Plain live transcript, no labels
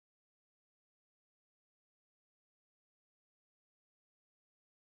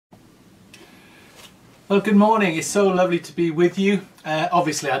Well, good morning. It's so lovely to be with you.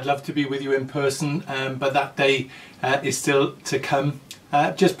 Obviously, I'd love to be with you in person, but that day is still to come.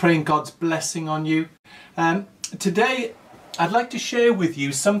 Just praying God's blessing on you. Today, I'd like to share with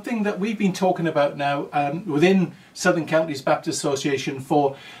you something that we've been talking about now within Southern Counties Baptist Association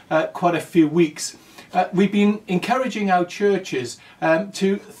for quite a few weeks. We've been encouraging our churches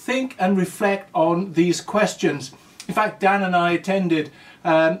to think and reflect on these questions. In fact, Dan and I attended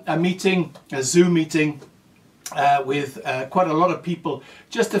a Zoom meeting with quite a lot of people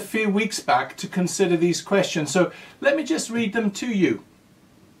just a few weeks back to consider these questions. So let me just read them to you.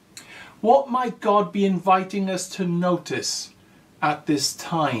 What might God be inviting us to notice at this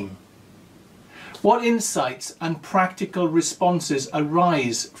time? What insights and practical responses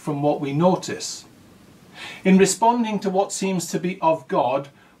arise from what we notice? In responding to what seems to be of God,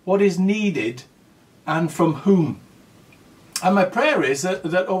 what is needed and from whom? And my prayer is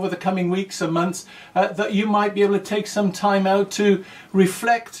that over the coming weeks and months that you might be able to take some time out to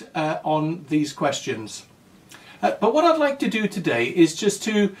reflect on these questions. But what I'd like to do today is just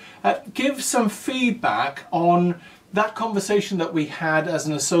to give some feedback on that conversation that we had as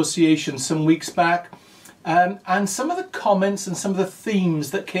an association some weeks back, and some of the comments and some of the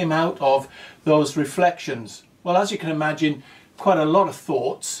themes that came out of those reflections. Well, as you can imagine, quite a lot of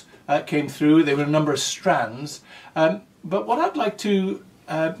thoughts came through. There were a number of strands. But what I'd like to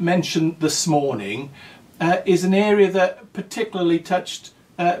mention this morning is an area that particularly touched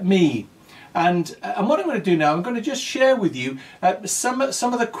me. And what I'm going to do now, I'm going to just share with you some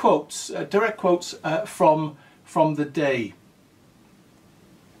of the quotes, direct quotes from the day.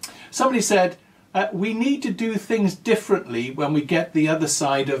 Somebody said, we need to do things differently when we get the other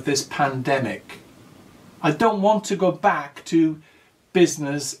side of this pandemic. I don't want to go back to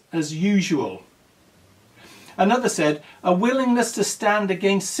business as usual. Another said, a willingness to stand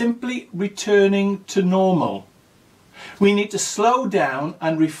against simply returning to normal. We need to slow down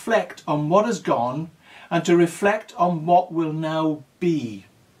and reflect on what has gone and to reflect on what will now be.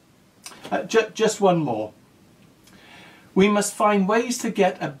 Just one more. We must find ways to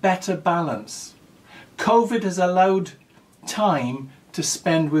get a better balance. COVID has allowed time to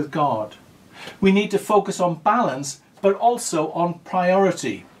spend with God. We need to focus on balance, but also on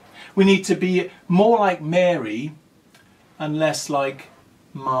priority. We need to be more like Mary and less like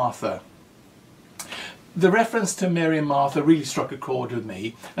Martha. The reference to Mary and Martha really struck a chord with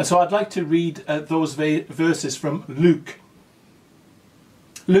me, and so I'd like to read those verses from Luke.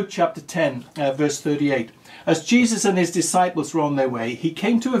 Luke chapter 10, verse 38. As Jesus and his disciples were on their way, he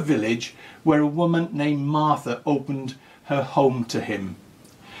came to a village where a woman named Martha opened her home to him.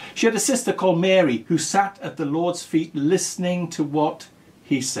 She had a sister called Mary who sat at the Lord's feet listening to what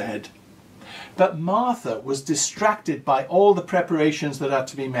he said. But Martha was distracted by all the preparations that had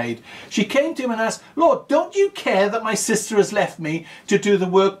to be made. She came to him and asked, Lord, don't you care that my sister has left me to do the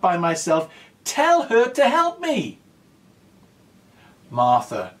work by myself? Tell her to help me.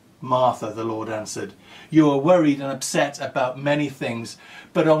 Martha, Martha, the Lord answered, you are worried and upset about many things,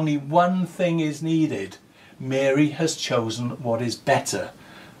 but only one thing is needed. Mary has chosen what is better,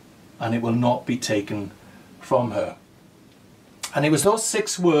 and it will not be taken from her. And it was those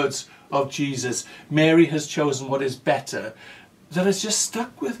 6 words of Jesus, Mary has chosen what is better, that has just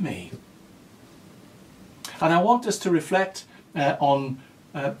stuck with me. And I want us to reflect on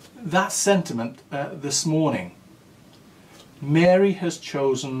that sentiment this morning. Mary has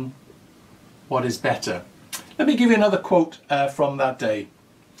chosen what is better. Let me give you another quote from that day.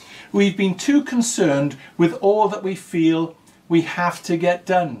 We've been too concerned with all that we feel we have to get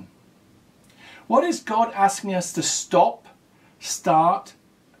done. What is God asking us to stop, start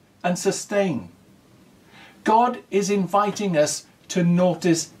and sustain? God is inviting us to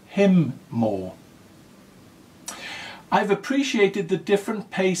notice him more. I've appreciated the different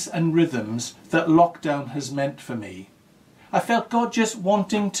pace and rhythms that lockdown has meant for me. I felt God just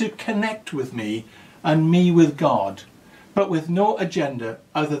wanting to connect with me and me with God, but with no agenda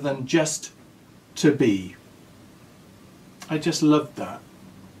other than just to be. I just loved that.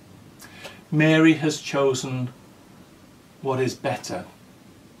 Mary has chosen what is better.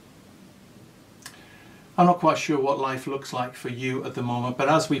 I'm not quite sure what life looks like for you at the moment, but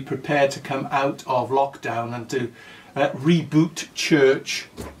as we prepare to come out of lockdown and to reboot church,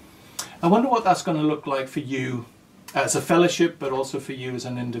 I wonder what that's going to look like for you as a fellowship, but also for you as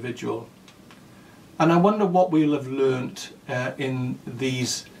an individual. And I wonder what we'll have learnt in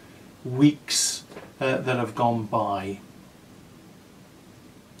these weeks that have gone by.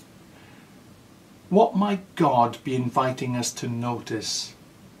 What might God be inviting us to notice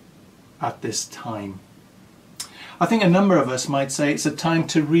at this time? I think a number of us might say it's a time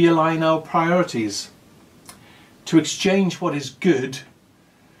to realign our priorities. to exchange what is good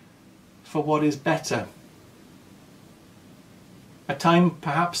for what is better. A time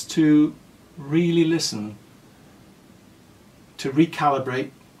perhaps to really listen, to recalibrate,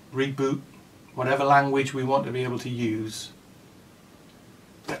 reboot, whatever language we want to be able to use,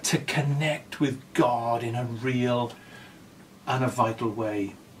 but to connect with God in a real and a vital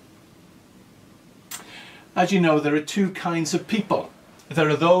way. As you know, there are two kinds of people. There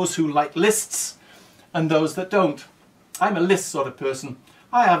are those who like lists and those that don't. I'm a list sort of person.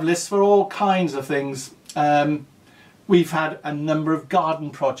 I have lists for all kinds of things. We've had a number of garden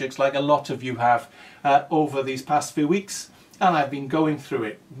projects, like a lot of you have, over these past few weeks, and I've been going through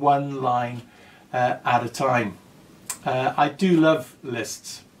it one line at a time. I do love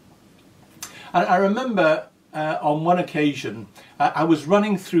lists. And I remember on one occasion I was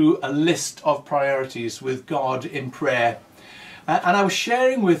running through a list of priorities with God in prayer, and I was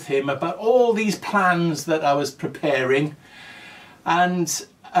sharing with him about all these plans that I was preparing, and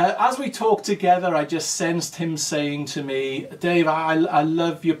as we talked together, I just sensed him saying to me, Dave, I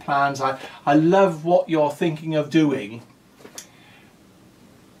love your plans, I love what you're thinking of doing,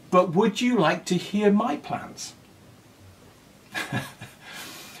 but would you like to hear my plans?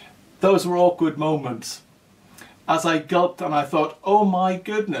 Those were awkward moments as I gulped and I thought, oh my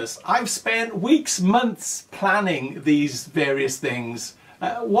goodness, I've spent weeks, months planning these various things.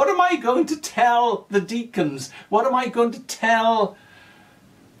 What am I going to tell the deacons? What am I going to tell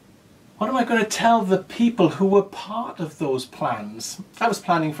the people who were part of those plans? I was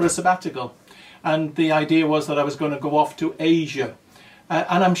planning for a sabbatical, and the idea was that I was going to go off to Asia.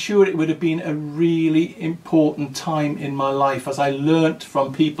 And I'm sure it would have been a really important time in my life as I learnt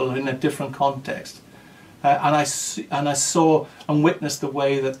from people in a different context. And I saw and witnessed the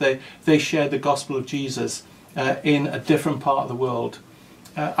way that they shared the gospel of Jesus in a different part of the world.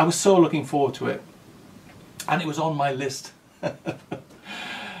 I was so looking forward to it. And it was on my list. But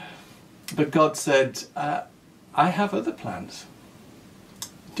God said, I have other plans.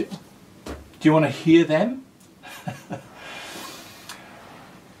 Do you want to hear them?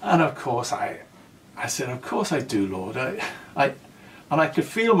 And of course I said, of course I do, Lord. And I could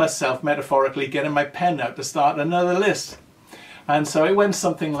feel myself metaphorically getting my pen out to start another list. And so it went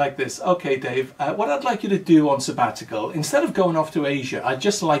something like this. Okay, Dave, what I'd like you to do on sabbatical, instead of going off to Asia, I'd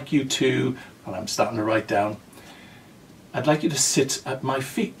just like you to, and I'm starting to write down, I'd like you to sit at my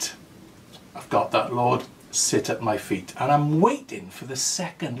feet. I've got that, Lord, sit at my feet. And I'm waiting for the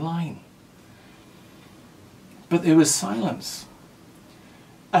second line. But there was silence.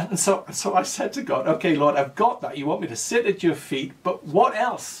 And so I said to God, okay, Lord, I've got that. You want me to sit at your feet, but what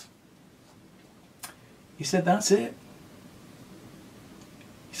else? He said, that's it.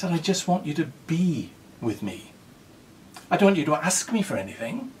 He said, I just want you to be with me. I don't want you to ask me for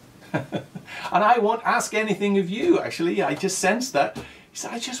anything. And I won't ask anything of you, actually. I just sensed that. He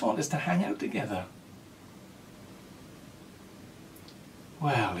said, I just want us to hang out together.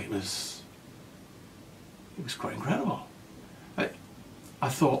 Well, it was quite incredible. I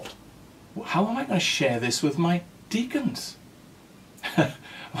thought, how am I going to share this with my deacons?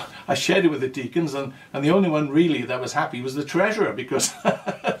 I shared it with the deacons, and the only one really that was happy was the treasurer, because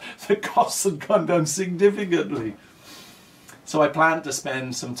the costs had gone down significantly. So I planned to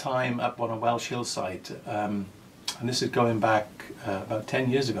spend some time up on a Welsh hillside, and this is going back about 10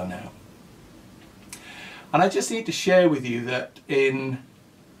 years ago now. And I just need to share with you that in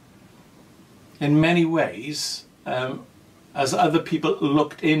many ways, as other people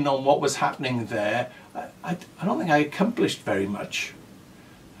looked in on what was happening there, I don't think I accomplished very much.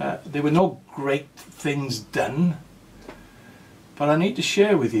 There were no great things done. But I need to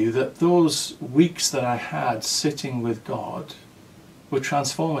share with you that those weeks that I had sitting with God were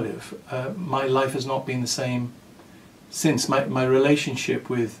transformative. My life has not been the same since. My relationship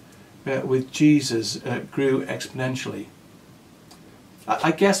with Jesus grew exponentially.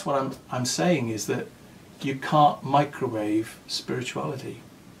 I guess what I'm saying is that you can't microwave spirituality.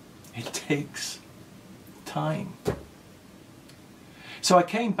 It takes time. So I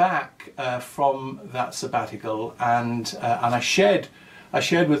came back from that sabbatical, and I shared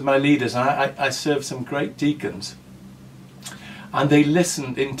with my leaders, and I served some great deacons, and they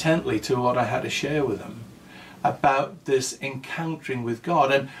listened intently to what I had to share with them about this encountering with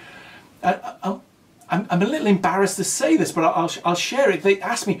God. And I'm a little embarrassed to say this, but I'll share it. They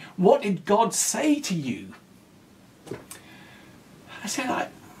asked me, what did God say to you? I said,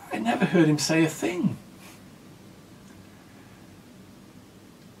 I never heard him say a thing.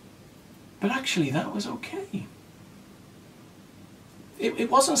 But actually that was okay.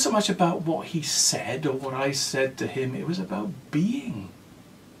 It wasn't so much about what he said or what I said to him, it was about being.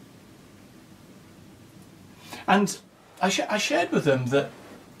 And I shared with them that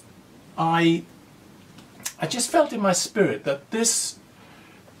I just felt in my spirit that this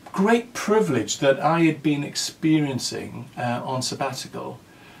great privilege that I had been experiencing on sabbatical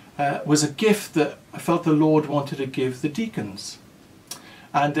was a gift that I felt the Lord wanted to give the deacons.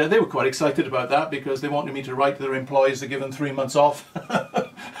 And they were quite excited about that, because they wanted me to write to their employees to give them 3 months off.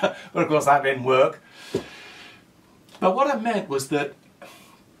 But of course that didn't work. But what I meant was that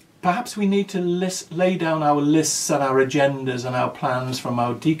perhaps we need to lay down our lists and our agendas and our plans from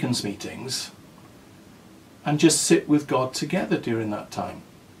our deacons' meetings and just sit with God together during that time.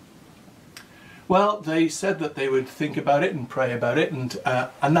 Well, they said that they would think about it and pray about it, and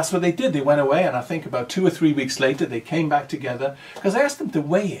that's what they did. They went away, and I think about 2 or 3 weeks later they came back together, because I asked them to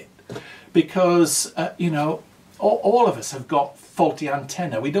weigh it, because you know, all of us have got faulty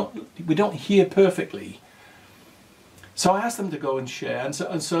antenna. We don't hear perfectly. So I asked them to go and share,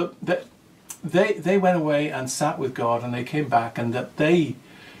 and so that they went away and sat with God, and they came back, and that they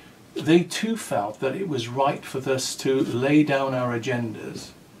too felt that it was right for us to lay down our agendas.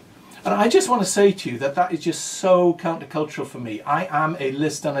 And I just want to say to you that that is just so countercultural for me. I am a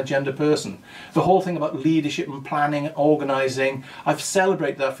list and agenda person. The whole thing about leadership and planning and organising, I've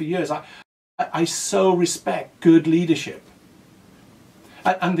celebrated that for years. I so respect good leadership.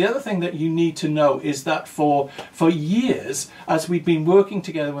 And the other thing that you need to know is that for years, as we've been working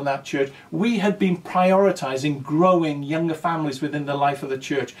together with that church, we had been prioritising growing younger families within the life of the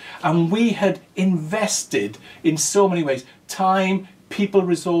church. And we had invested in so many ways, time, people,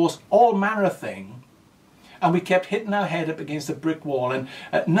 resource, all manner of thing, and we kept hitting our head up against a brick wall, and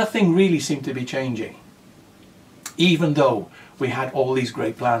nothing really seemed to be changing, even though we had all these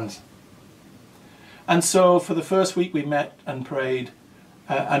great plans. And so for the first week we met and prayed,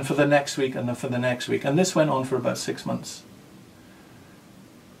 and for the next week, and then for the next week, and this went on for about 6 months.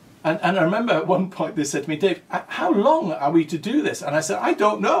 And I remember at one point they said to me, Dave, how long are we to do this? And I said, I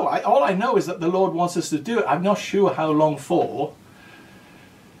don't know. All I know is that the Lord wants us to do it. I'm not sure how long for.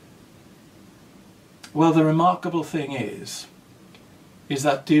 Well, the remarkable thing is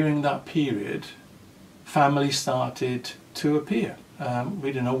that during that period, families started to appear. We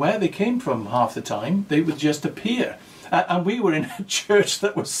didn't know where they came from half the time. They would just appear. And we were in a church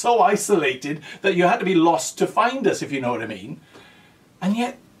that was so isolated that you had to be lost to find us, if you know what I mean. And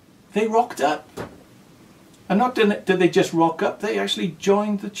yet, they rocked up. And not did they just rock up, they actually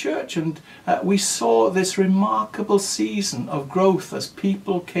joined the church. And we saw this remarkable season of growth as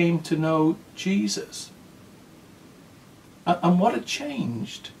people came to know Jesus. And what had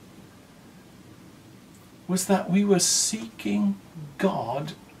changed was that we were seeking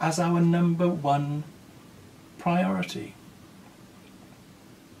God as our #1 priority.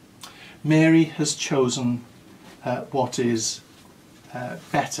 Mary has chosen what is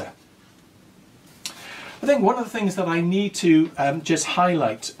better. I think one of the things that I need to just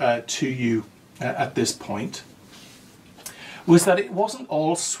highlight to you at this point was that it wasn't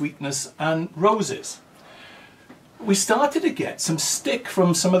all sweetness and roses. We started to get some stick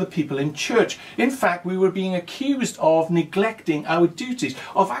from some of the people in church. In fact, we were being accused of neglecting our duties,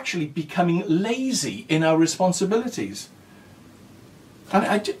 of actually becoming lazy in our responsibilities. And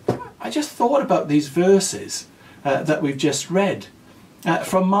I just thought about these verses that we've just read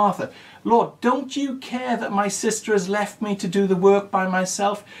from Martha. Lord, don't you care that my sister has left me to do the work by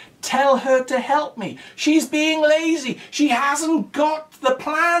myself? Tell her to help me. She's being lazy. She hasn't got the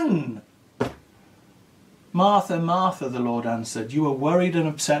plan. Martha, Martha, the Lord answered, you are worried and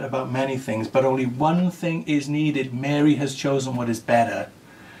upset about many things, but only one thing is needed. Mary has chosen what is better,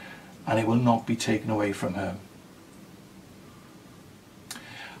 and it will not be taken away from her.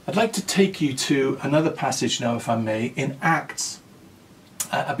 I'd like to take you to another passage now, if I may, in Acts.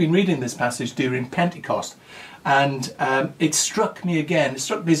 I've been reading this passage during Pentecost, and it struck me again. It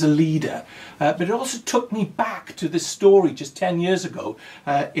struck me as a leader, but it also took me back to this story just 10 years ago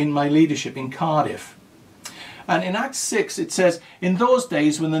in my leadership in Cardiff. And in Acts 6 it says, in those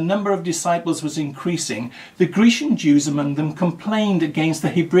days when the number of disciples was increasing, the Grecian Jews among them complained against the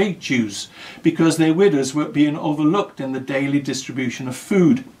Hebraic Jews because their widows were being overlooked in the daily distribution of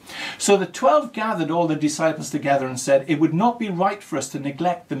food. So the 12 gathered all the disciples together and said, it would not be right for us to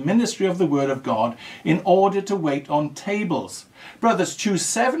neglect the ministry of the word of God in order to wait on tables. Brothers, choose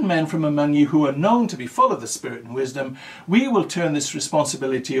 7 men from among you who are known to be full of the Spirit and wisdom. We will turn this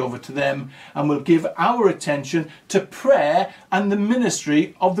responsibility over to them and will give our attention to prayer and the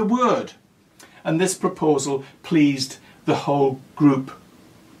ministry of the word. And this proposal pleased the whole group.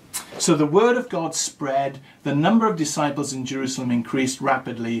 So the word of God spread, the number of disciples in Jerusalem increased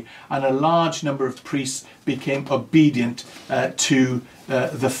rapidly, and a large number of priests became obedient to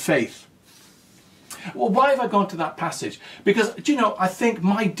the faith. Well, why have I gone to that passage? Because, do you know, I think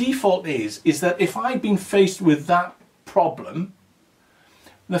my default is that if I'd been faced with that problem,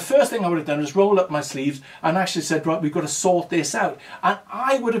 the first thing I would have done is roll up my sleeves and actually said, right, we've got to sort this out. And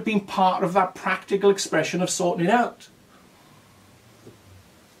I would have been part of that practical expression of sorting it out.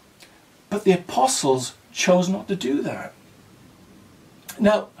 But the apostles chose not to do that.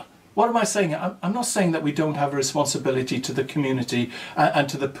 Now, what am I saying? I'm not saying that we don't have a responsibility to the community and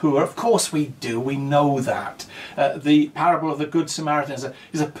to the poor. Of course we do. We know that. The parable of the Good Samaritan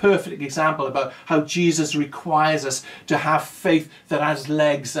is a perfect example about how Jesus requires us to have faith that has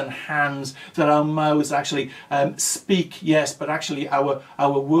legs and hands, that our mouths actually speak, yes, but actually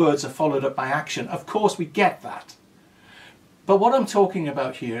our words are followed up by action. Of course we get that. But what I'm talking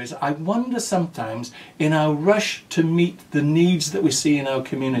about here is I wonder sometimes in our rush to meet the needs that we see in our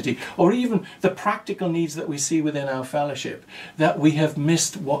community, or even the practical needs that we see within our fellowship, that we have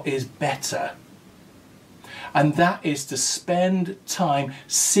missed what is better. And that is to spend time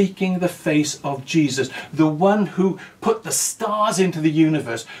seeking the face of Jesus, the one who put the stars into the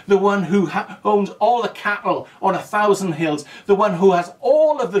universe, the one who owns all the cattle on 1,000 hills, the one who has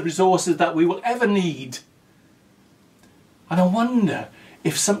all of the resources that we will ever need. And I wonder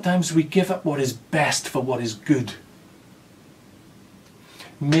if sometimes we give up what is best for what is good.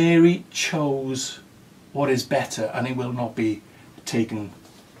 Mary chose what is better, and it will not be taken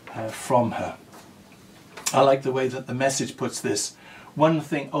from her. I like the way that the Message puts this. One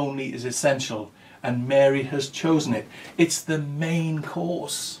thing only is essential, and Mary has chosen it. It's the main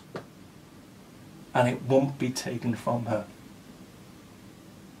course, and it won't be taken from her.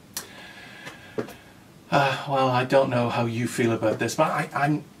 Well, I don't know how you feel about this, but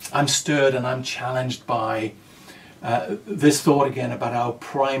I'm stirred and I'm challenged by this thought again about our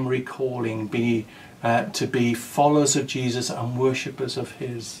primary calling to be followers of Jesus and worshippers of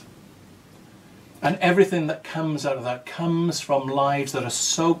his. And everything that comes out of that comes from lives that are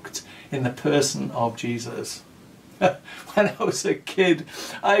soaked in the person of Jesus. When I was a kid,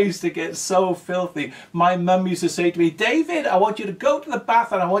 I used to get so filthy. My mum used to say to me, David, I want you to go to the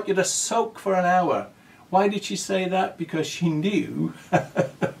bath and I want you to soak for an hour. Why did she say that? Because she knew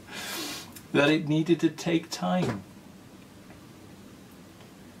that it needed to take time.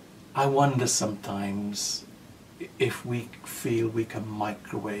 I wonder sometimes if we feel we can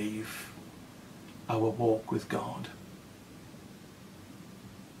microwave our walk with God.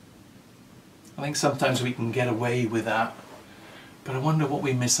 I think sometimes we can get away with that, but I wonder what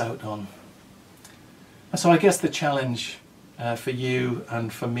we miss out on. And so I guess the challenge for you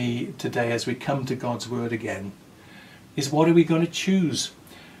and for me today as we come to God's Word again is, what are we going to choose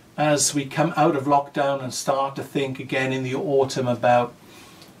as we come out of lockdown and start to think again in the autumn about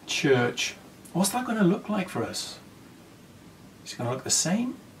church? What's that going to look like for us? Is it going to look the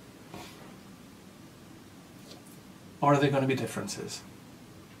same? Or are there going to be differences?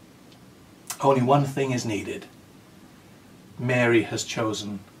 Only one thing is needed. Mary has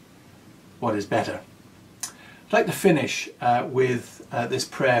chosen what is better. I'd like to finish with this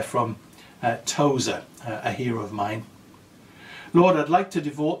prayer from Tozer, a hero of mine. Lord, I'd like to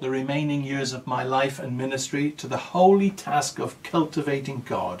devote the remaining years of my life and ministry to the holy task of cultivating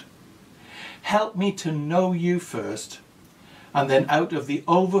God. Help me to know you first, and then out of the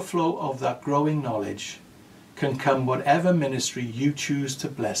overflow of that growing knowledge can come whatever ministry you choose to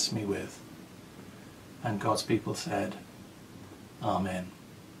bless me with. And God's people said, Amen.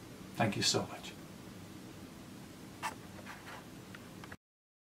 Thank you so much.